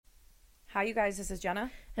Hi, you guys. This is Jenna.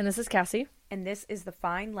 And this is Cassie. And this is the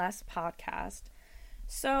Find Less podcast.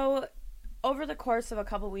 So, over the course of a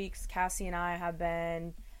couple weeks, Cassie and I have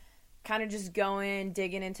been kind of just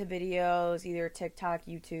digging into videos, either TikTok,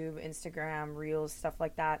 YouTube, Instagram, Reels, stuff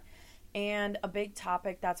like that. And a big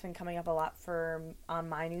topic that's been coming up a lot on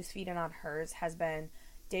my newsfeed and on hers has been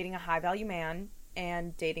dating a high-value man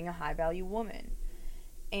and dating a high-value woman.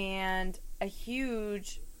 And a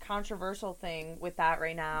huge controversial thing with that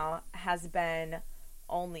right now has been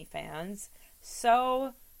OnlyFans.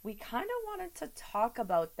 So we kind of wanted to talk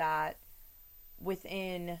about that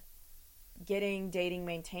within dating,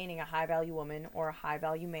 maintaining a high-value woman or a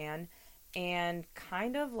high-value man, and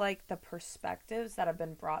kind of like the perspectives that have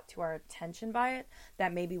been brought to our attention by it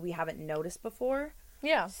that maybe we haven't noticed before.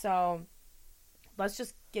 Yeah. So let's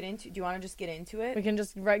just get into. Do you want to just get into it? We can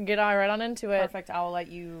just get right on into it. Perfect. I will let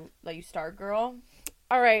you start, girl.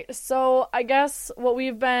 All right. So I guess what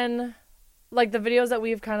we've been, like the videos that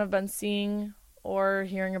we've kind of been seeing or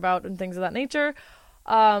hearing about and things of that nature,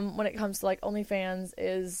 when it comes to like OnlyFans,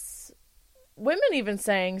 is women even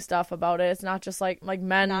saying stuff about it. It's not just like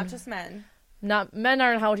men. Not just men. Men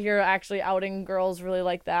aren't out here actually outing girls really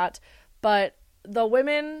like that. But the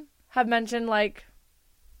women have mentioned like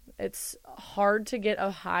it's hard to get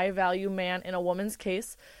a high value man in a woman's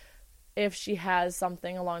case if she has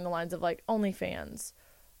something along the lines of like OnlyFans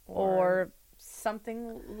or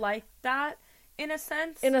something like that in a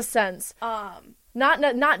sense.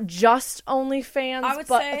 Not just OnlyFans, I would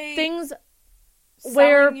but say things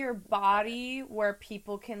where your body where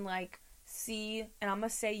people can like see, and I'm gonna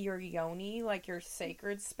say your yoni, like your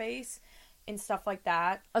sacred space and stuff like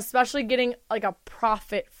that. Especially getting like a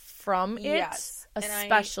profit from it. Yes.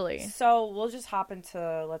 Especially. So we'll just hop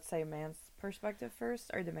into, let's say, man's perspective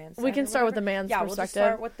first, or the man's side. We can start with the man's perspective. We'll just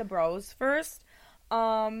start with the bros first.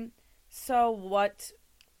 So what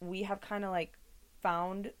we have kind of like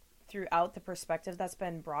found throughout the perspective that's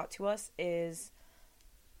been brought to us is,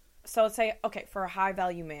 so let's say, okay, for a high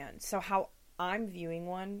value man. So how I'm viewing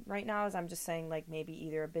one right now is I'm just saying like maybe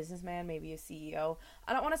either a businessman, maybe a CEO.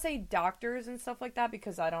 I don't want to say doctors and stuff like that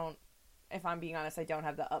because if I'm being honest, I don't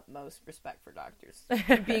have the utmost respect for doctors.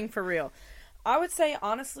 Being for real. I would say,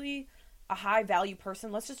 honestly, a high value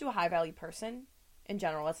person, let's just do a high value person in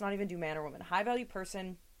general. Let's not even do man or woman. A high value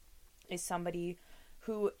person is somebody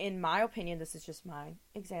who, in my opinion, this is just my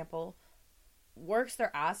example, works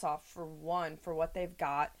their ass off for what they've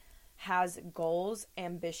got, has goals,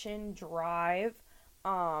 ambition, drive,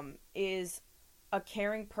 is a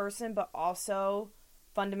caring person, but also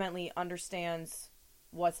fundamentally understands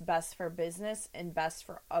what's best for business and best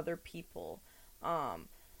for other people.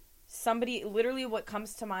 Somebody, literally what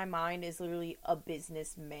comes to my mind is literally a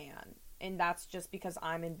businessman. And that's just because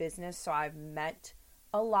I'm in business, so I've met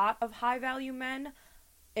a lot of high value men.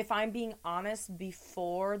 If I'm being honest,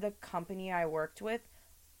 before the company I worked with,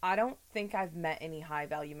 I don't think I've met any high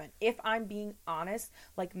value men. If I'm being honest,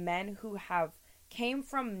 like men who have came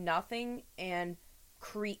from nothing and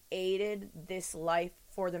created this life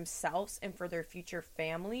for themselves and for their future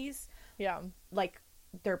families. Yeah. Like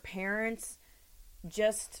their parents,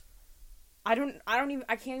 just I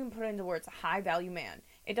can't even put it into words. A high value man.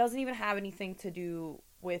 It doesn't even have anything to do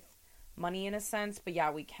with money in a sense, but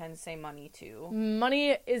yeah, we can say money too.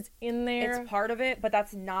 Money is in there. It's part of it, but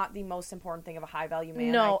that's not the most important thing of a high value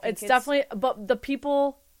man. No, it's definitely, but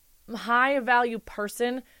the high value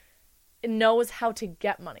person knows how to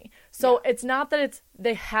get money. So It's not that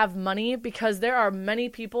they have money, because there are many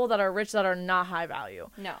people that are rich that are not high value.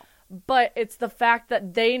 No. But it's the fact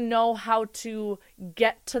that they know how to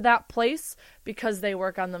get to that place because they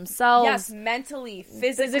work on themselves. Yes, mentally,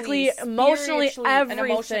 physically, emotionally, everything. And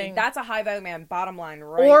emotionally. That's a high value man, bottom line,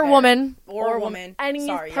 right? Or there. Woman. Or woman. Any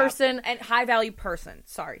person. Yeah. And high value person.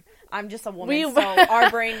 Sorry. I'm just a woman.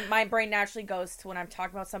 So my brain naturally goes to when I'm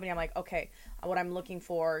talking about somebody, I'm like, okay, what I'm looking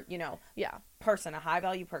for, person, a high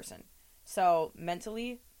value person. So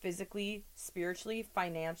mentally, physically, spiritually,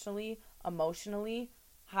 financially, emotionally,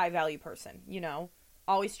 high value person,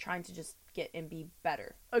 always trying to just get and be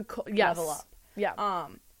better. Yes. Level up. Yeah.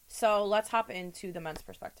 So let's hop into the men's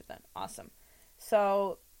perspective then. Awesome.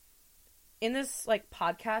 So in this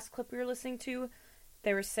podcast clip we were listening to,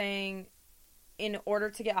 they were saying in order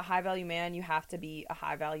to get a high value man, you have to be a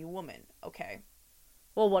high value woman. Okay.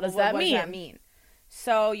 Well, what does that mean? What does that mean?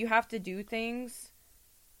 So you have to do things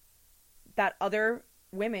that other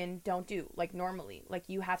women don't do, like normally. Like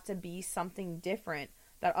you have to be something different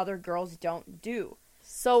that other girls don't do.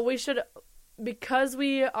 So we should, because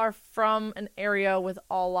we are from an area with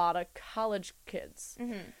a lot of college kids.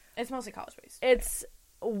 Mm-hmm. It's mostly college based. It's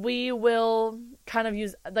we will kind of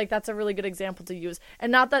use, like, that's a really good example to use.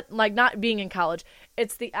 And not that, like, not being in college,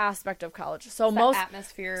 it's the aspect of college. So it's most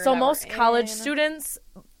atmosphere. So most college students,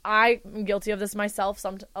 I'm guilty of this myself,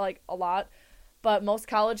 like a lot, but most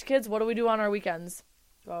college kids, what do we do on our weekends?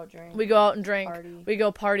 Go out, drink. We go out and drink. Party. We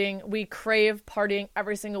go partying. We crave partying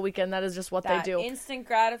every single weekend. That is just what they do. Instant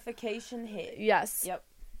gratification hit. Yes. Yep.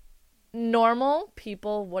 Normal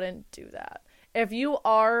people wouldn't do that. If you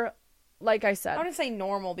are, like I said, I wouldn't say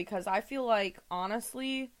normal because I feel like,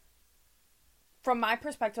 honestly, from my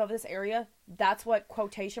perspective of this area, that's what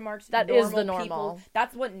quotation marks. That is the normal. People,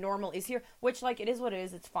 that's what normal is here. Which, like, it is what it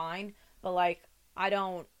is. It's fine. But, like,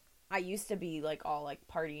 I used to be, like, all, like,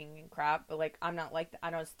 partying and crap. But, like, I'm not like, I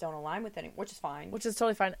just don't align with anyone, which is fine. Which is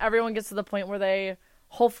totally fine. Everyone gets to the point where they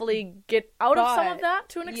hopefully get out of some of that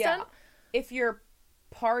to an extent. Yeah, if you're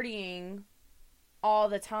partying all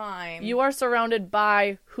the time, you are surrounded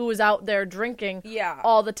by who is out there drinking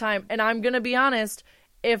all the time. And I'm going to be honest,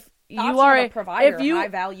 if you are a provider, high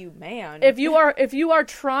value man, if you are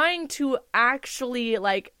trying to actually,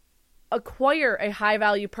 like, acquire a high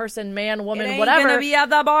value person, man, woman, it ain't whatever, gonna be at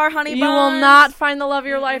the bar, honey you buns. will not find the love of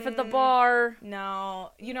your life at the bar.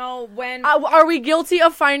 No, you know when are we guilty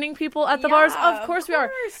of finding people at the bars? Of course we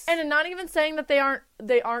are. And not even saying that they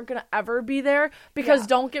aren't gonna ever be there, because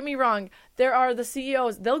don't get me wrong, there are the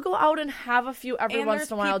CEOs, they'll go out and have a few every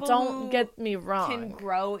once in a while, don't get me wrong, can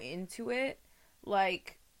grow into it.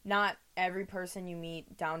 Like, not every person you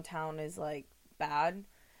meet downtown is, like, bad.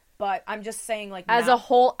 But I'm just saying, like, as a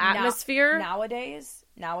whole atmosphere nowadays,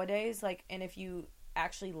 like, and if you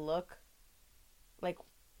actually look, like,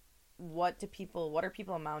 what are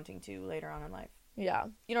people amounting to later on in life? Yeah.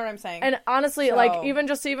 You know what I'm saying? And honestly, like, even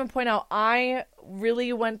just to even point out, I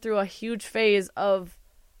really went through a huge phase of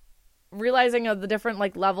realizing of the different,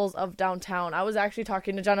 like, levels of downtown. I was actually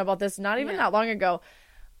talking to Jenna about this not even that long ago.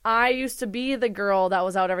 I used to be the girl that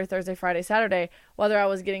was out every Thursday, Friday, Saturday, whether I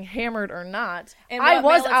was getting hammered or not. And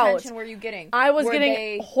what male attention were you getting? I was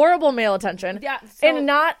getting horrible male attention. Yeah, so, and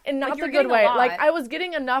not the good way. Like, I was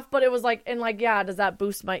getting enough, but it was like, and like, yeah, does that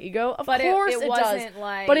boost my ego? Of course it does.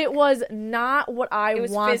 Like, but it was not what I wanted. It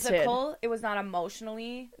was physical. It was not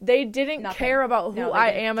emotionally. They didn't care about who I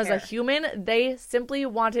am as a human. They simply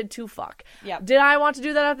wanted to fuck. Yep. Did I want to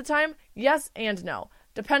do that at the time? Yes and no,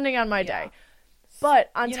 depending on my day.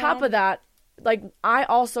 But on top of that, like, I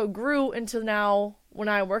also grew into now, when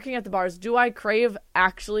I'm working at the bars, do I crave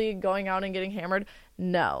actually going out and getting hammered?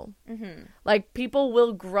 No. Mm-hmm. Like, people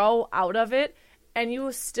will grow out of it, and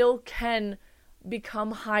you still can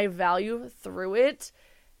become high value through it.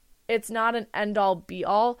 It's not an end-all,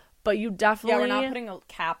 be-all, but you definitely... Yeah, we're not putting a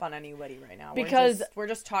cap on anybody right now. Because... We're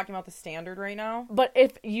just talking about the standard right now. But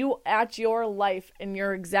if you, at your life, in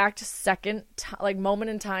your exact second,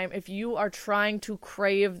 moment in time, if you are trying to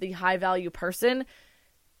crave the high-value person,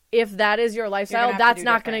 if that is your lifestyle, that's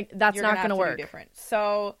not gonna work. Different.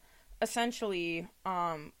 So, essentially,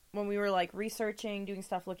 when we were, like, researching, doing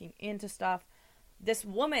stuff, looking into stuff, this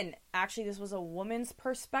woman, actually, this was a woman's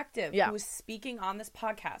perspective, who was speaking on this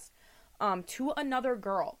podcast to another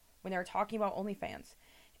girl, when they were talking about OnlyFans.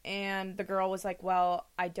 And the girl was like, well,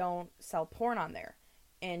 I don't sell porn on there.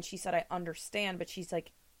 And she said, I understand. But she's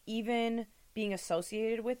like, even being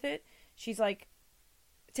associated with it, she's like,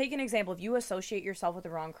 take an example. If you associate yourself with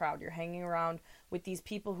the wrong crowd, you're hanging around with these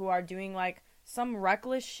people who are doing, like, some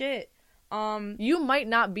reckless shit. You might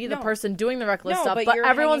not be the person doing the reckless stuff, but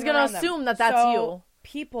everyone's going to assume that that's you.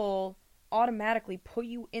 People automatically put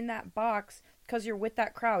you in that box because you're with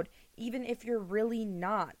that crowd, even if you're really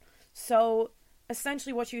not. So,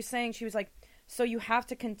 essentially what she was saying, she was like, so you have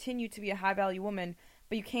to continue to be a high-value woman,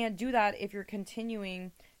 but you can't do that if you're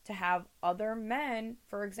continuing to have other men,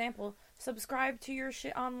 for example, subscribe to your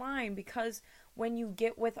shit online, because when you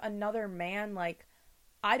get with another man, like,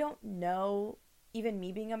 I don't know, even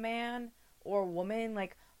me being a man or a woman,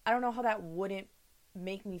 like, I don't know how that wouldn't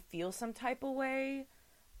make me feel some type of way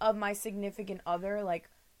of my significant other, like,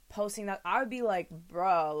 posting that. I would be like,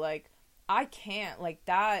 bro, like, I can't, like,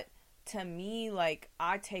 that... To me, like,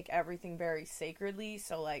 I take everything very sacredly,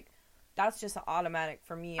 so, like, that's just an automatic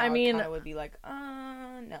for me. I mean, kind of would be like,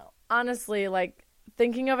 no. Honestly, like,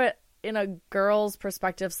 thinking of it in a girl's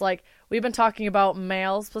perspective, like, we've been talking about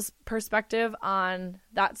male's perspective on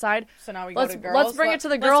that side. So now we go to girls. Let's bring it to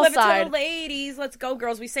the girls' side. Let's leave it to the ladies. Let's go,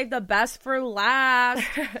 girls. We saved the best for last.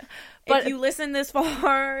 But if you listen this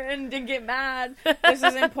far and didn't get mad, this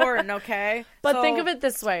is important, okay? But so, think of it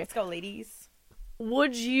this way. Let's go, ladies.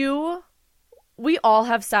 We all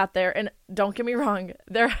have sat there, and don't get me wrong,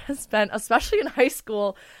 there has been, especially in high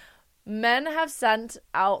school, Men have sent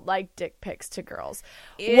out, like, dick pics to girls.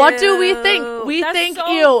 Ew, what do we think? We think, so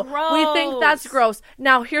ew. gross. We think that's gross.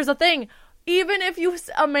 Now, here's the thing. Even if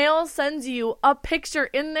a male sends you a picture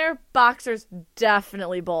in their boxers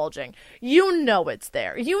definitely bulging, you know it's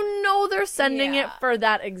there. You know they're sending it for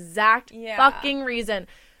that exact fucking reason.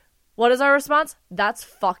 What is our response? That's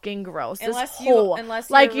fucking gross. Unless this whole, unless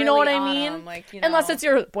like, you're you know really what I on mean? 'em, like, you know, unless it's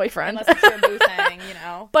your boyfriend. Unless it's your boo thing, you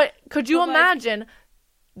know. But could you imagine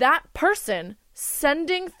that person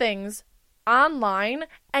sending things online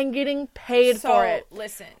and getting paid for it?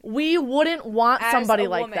 Listen, we wouldn't want somebody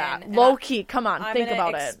like that. Low key, come on, think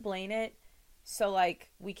about it. Explain it so like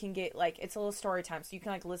we can get like it's a little story time, so you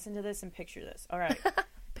can like listen to this and picture this. All right,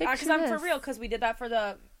 because I'm for real, because we did that for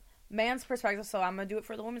the man's perspective, so I'm gonna do it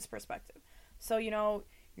for the woman's perspective. So you know,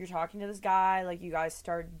 you're talking to this guy, like you guys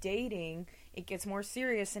start dating, it gets more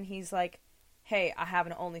serious, and he's like, "Hey, I have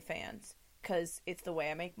an OnlyFans because it's the way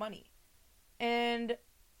I make money," and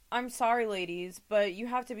I'm sorry, ladies, but you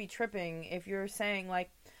have to be tripping if you're saying,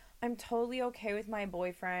 like, I'm totally okay with my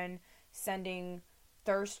boyfriend sending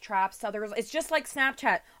thirst traps to other girls. It's just like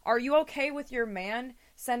Snapchat. Are you okay with your man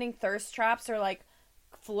sending thirst traps or, like,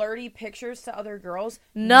 flirty pictures to other girls?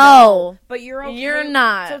 No. But you're okay. You're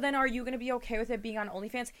not. So then are you going to be okay with it being on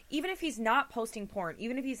OnlyFans? Even if he's not posting porn,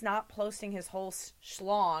 even if he's not posting his whole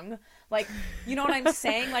schlong, like, you know what I'm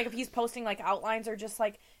saying? Like, if he's posting, like, outlines or just,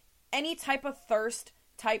 like, any type of thirst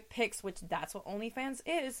type pics, which that's what OnlyFans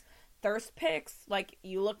is, thirst pics, like,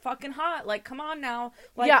 you look fucking hot, like, come on now.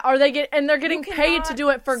 Like, yeah, they're getting paid to do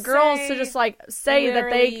it for girls to just, like, say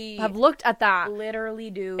that they have looked at that.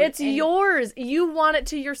 Literally, dude. It's yours. You want it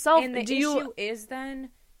to yourself. And the issue is then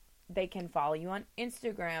they can follow you on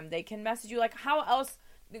Instagram. They can message you. Like, how else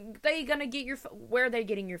they gonna get where are they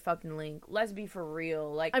getting your fucking link? Let's be for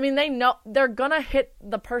real. Like, I mean, they know they're gonna hit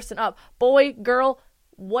the person up. Boy, girl,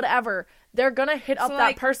 whatever. They're gonna hit up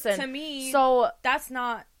that person. To me, so that's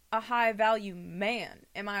not a high value man,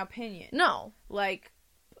 in my opinion. No. Like,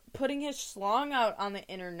 putting his schlong out on the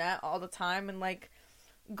internet all the time and, like,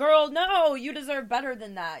 girl, no, you deserve better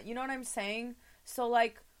than that. You know what I'm saying? So,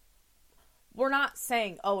 like, we're not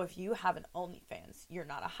saying, oh, if you have an OnlyFans, you're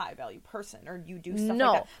not a high value person or you do stuff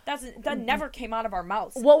like that. That never came out of our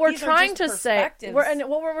mouths. What we're trying to say, what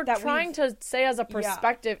we're trying to say as a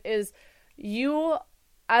perspective is you,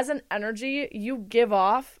 as an energy, you give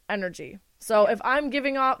off energy. So if I'm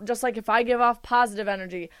giving off, just like if I give off positive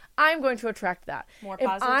energy, I'm going to attract that. If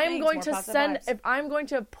I'm going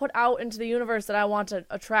to put out into the universe that I want to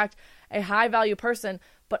attract a high value person,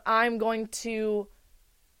 but I'm going to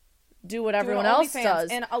do what everyone else does.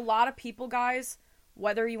 And a lot of people, guys,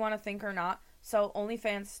 whether you want to think or not, so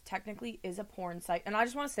OnlyFans technically is a porn site. And I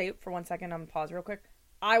just want to say for 1 second, I'm going to pause real quick.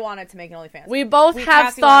 I wanted to make an OnlyFans. We both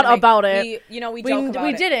have thought about it. We joke about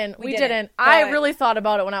it. We didn't. I really thought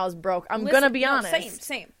about it when I was broke. I'm going to be honest.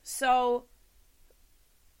 Same. So,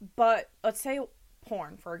 but let's say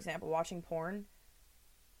porn, for example, watching porn.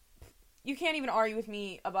 You can't even argue with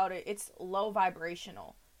me about it. It's low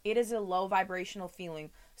vibrational. It is a low vibrational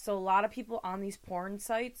feeling. So a lot of people on these porn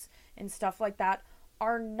sites and stuff like that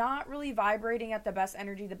are not really vibrating at the best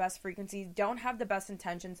energy, the best frequencies, don't have the best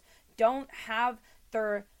intentions, don't have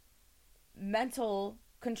their mental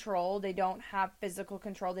control, they don't have physical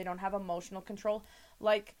control, they don't have emotional control.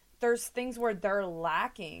 Like, there's things where they're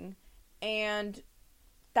lacking, and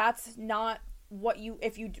that's not what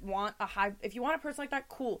if you want a person like that,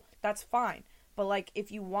 cool, that's fine. But, like, if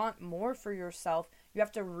you want more for yourself, you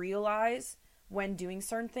have to realize when doing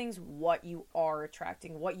certain things what you are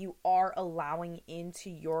attracting, what you are allowing into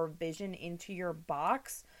your vision, into your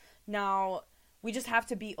box. Now, we just have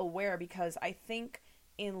to be aware, because I think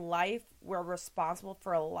in life we're responsible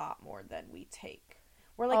for a lot more than we take.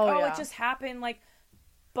 We're like, it just happened, like,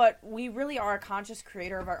 but we really are a conscious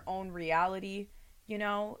creator of our own reality, you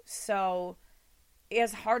know? So,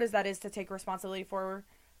 as hard as that is to take responsibility for,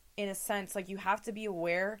 in a sense, like, you have to be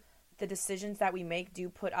aware the decisions that we make do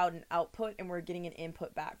put out an output, and we're getting an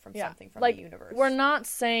input back from something from the universe. We're not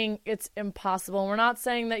saying it's impossible. We're not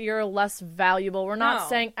saying that you're less valuable. We're not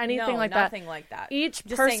saying anything like that. Nothing like that. Each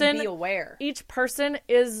just person, saying be aware. Each person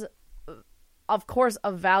is, of course,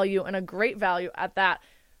 of value, and a great value at that.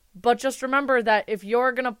 But just remember that if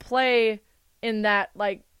you're gonna play in that,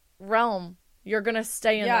 like, realm, you're gonna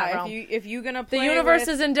stay in that realm. If you're gonna play, the universe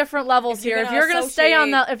is in different levels here. If you're gonna stay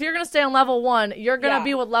on level 1, you're gonna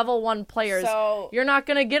be with level 1 players. So, you're not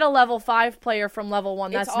gonna get a level 5 player from level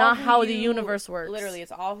 1. That's not how the universe works. Literally,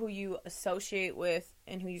 it's all who you associate with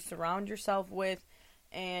and who you surround yourself with,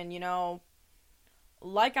 and, you know,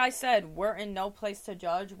 like I said, we're in no place to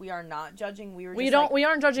judge. We are not judging. We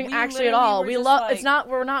aren't judging actually at all. We love, it's not,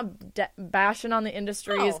 we're not bashing on the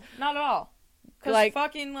industries. No, not at all. Because like,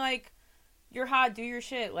 fucking, like, you're hot, do your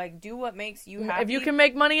shit. Like, do what makes you happy. If you can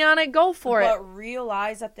make money on it, go for it. But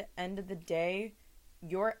realize at the end of the day,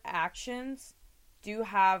 your actions do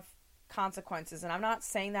have consequences. And I'm not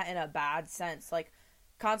saying that in a bad sense. Like,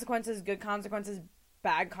 consequences, good consequences,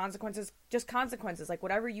 bad consequences, just consequences. Like,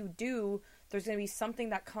 whatever you do, there's going to be something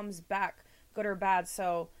that comes back, good or bad.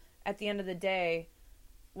 So, at the end of the day,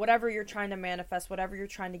 whatever you're trying to manifest, whatever you're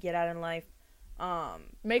trying to get at in life,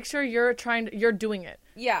 make sure you're doing it.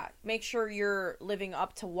 Yeah, make sure you're living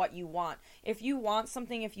up to what you want. If you want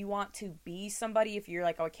something, if you want to be somebody, if you're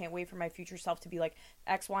like, oh, I can't wait for my future self to be like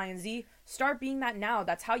X, Y, and Z, start being that now.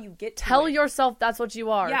 That's how you get to Tell it. yourself that's what you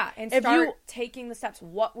are. Yeah, and start taking the steps.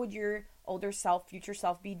 What would your older self, future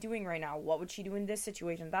self be doing right now? What would she do in this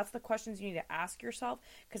situation? That's the questions you need to ask yourself,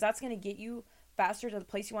 because that's going to get you faster to the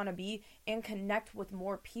place you want to be and connect with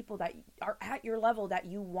more people that are at your level that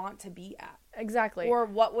you want to be at. Exactly. Or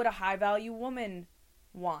what would a high value woman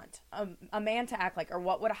want a man to act like? Or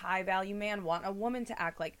what would a high value man want a woman to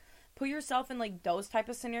act like? Put yourself in like those type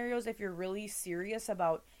of scenarios if you're really serious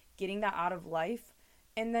about getting that out of life,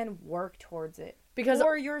 and then work towards it. Because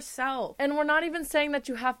for yourself. And we're not even saying that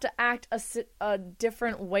you have to act a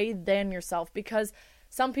different way than yourself, because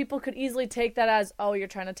some people could easily take that as, oh, you're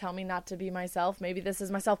trying to tell me not to be myself. Maybe this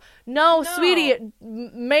is myself. No, sweetie,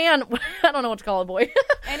 man, I don't know what to call a boy.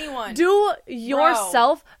 Anyone. Do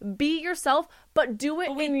yourself, be yourself, but do it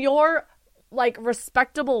in your, like,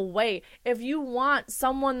 respectable way. If you want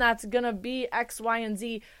someone that's going to be X, Y, and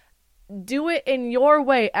Z, do it in your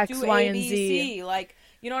way, X, Y, and Z. Like,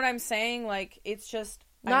 you know what I'm saying? Like, it's just...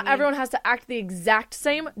 Not everyone has to act the exact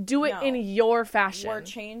same. Do it in your fashion. We're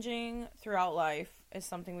changing throughout life is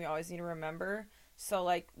something we always need to remember. So,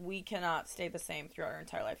 like, we cannot stay the same throughout our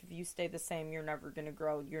entire life. If you stay the same, you're never going to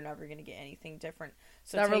grow. You're never going to get anything different.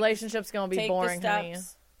 So that relationship's going to be boring, honey. Take the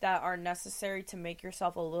steps that are necessary to make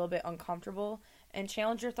yourself a little bit uncomfortable, and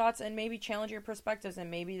challenge your thoughts, and maybe challenge your perspectives, and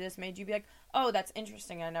maybe this made you be like, oh, that's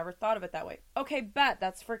interesting. I never thought of it that way. Okay, bet.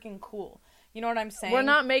 That's freaking cool. You know what I'm saying? We're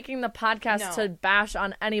not making the podcast to bash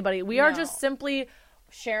on anybody. We are just simply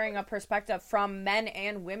sharing a perspective from men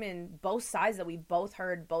and women, both sides that we both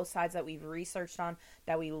heard, both sides that we've researched on,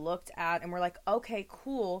 that we looked at, and we're like, okay,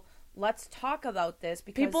 cool, let's talk about this,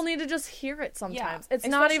 because people need to just hear it sometimes. It's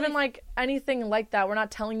not even like anything like that. We're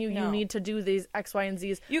not telling you you need to do these X, Y, and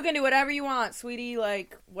Z's. You can do whatever you want, sweetie,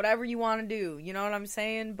 like, whatever you want to do, you know what I'm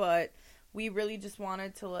saying? But we really just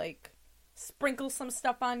wanted to, like, sprinkle some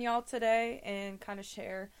stuff on y'all today and kind of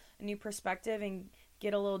share a new perspective and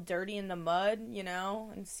get a little dirty in the mud, you know,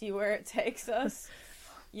 and see where it takes us,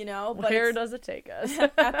 you know. But where does it take us?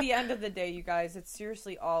 At the end of the day, you guys, it's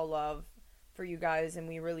seriously all love for you guys, and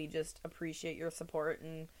we really just appreciate your support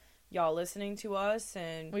and y'all listening to us,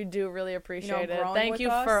 and we do really appreciate it. Thank you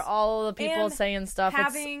for all the people saying stuff.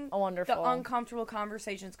 Having it's wonderful. The uncomfortable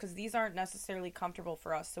conversations, because these aren't necessarily comfortable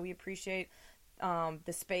for us, so we appreciate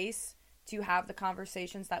the space to have the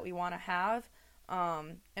conversations that we want to have.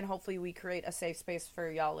 And hopefully we create a safe space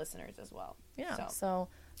for y'all listeners as well. Yeah. So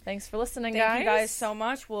thanks for listening, guys. Thank you guys so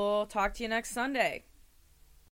much. We'll talk to you next Sunday.